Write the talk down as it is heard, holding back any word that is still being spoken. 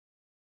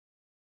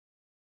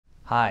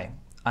Hi,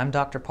 I'm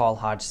Dr. Paul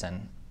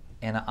Hodgson,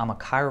 and I'm a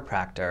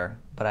chiropractor,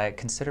 but I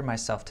consider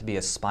myself to be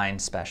a spine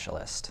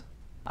specialist.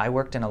 I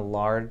worked in a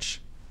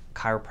large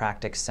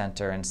chiropractic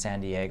center in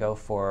San Diego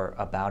for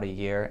about a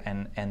year,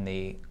 and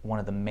one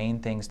of the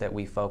main things that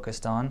we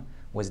focused on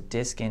was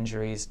disc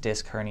injuries,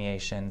 disc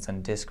herniations,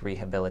 and disc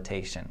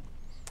rehabilitation.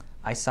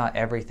 I saw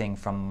everything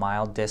from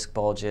mild disc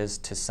bulges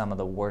to some of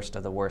the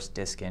worst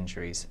disc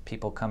injuries,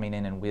 people coming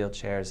in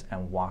wheelchairs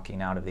and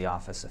walking out of the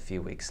office a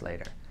few weeks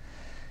later.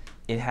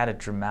 It had a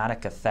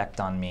dramatic effect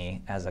on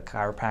me as a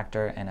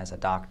chiropractor and as a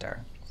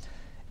doctor.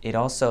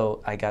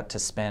 I got to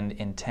spend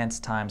intense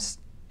times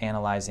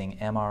analyzing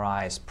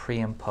MRIs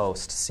pre and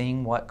post,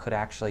 seeing what could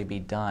actually be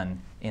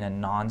done in a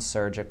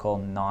non-surgical,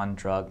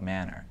 non-drug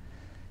manner.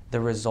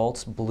 The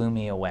results blew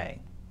me away.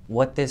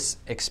 What this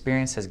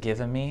experience has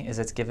given me is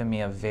it's given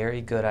me a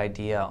very good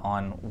idea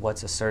on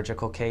what's a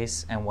surgical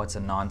case and what's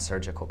a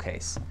non-surgical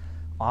case.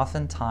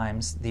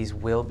 Oftentimes, these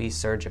will be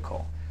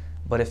surgical.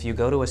 But if you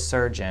go to a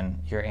surgeon,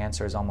 your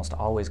answer is almost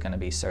always going to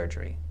be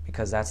surgery,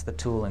 because that's the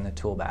tool in the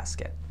tool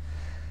basket.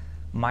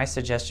 My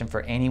suggestion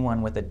for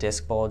anyone with a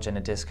disc bulge and a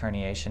disc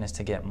herniation is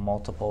to get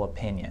multiple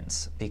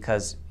opinions,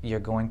 because you're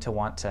going to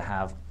want to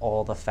have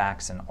all the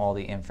facts and all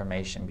the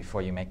information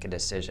before you make a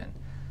decision.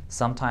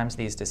 Sometimes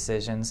these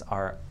decisions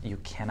you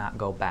cannot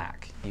go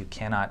back. You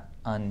cannot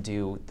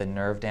undo the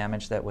nerve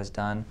damage that was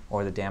done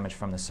or the damage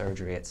from the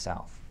surgery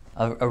itself.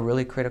 A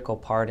really critical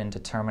part in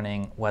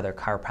determining whether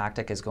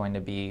chiropractic is going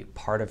to be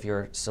part of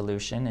your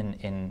solution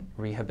in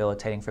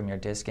rehabilitating from your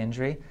disc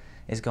injury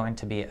is going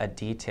to be a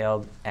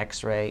detailed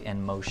X-ray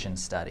and motion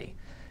study.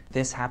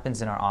 This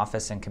happens in our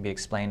office and can be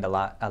explained a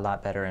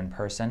lot better in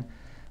person,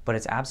 but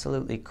it's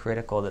absolutely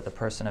critical that the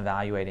person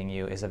evaluating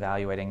you is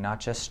evaluating not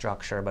just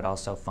structure but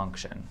also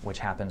function, which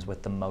happens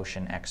with the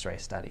motion X-ray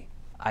study.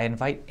 I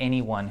invite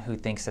anyone who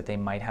thinks that they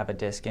might have a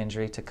disc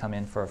injury to come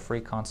in for a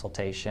free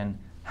consultation.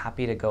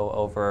 Happy to go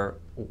over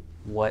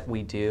what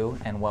we do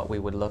and what we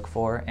would look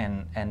for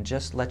and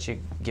just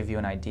give you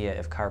an idea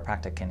if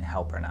chiropractic can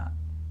help or not.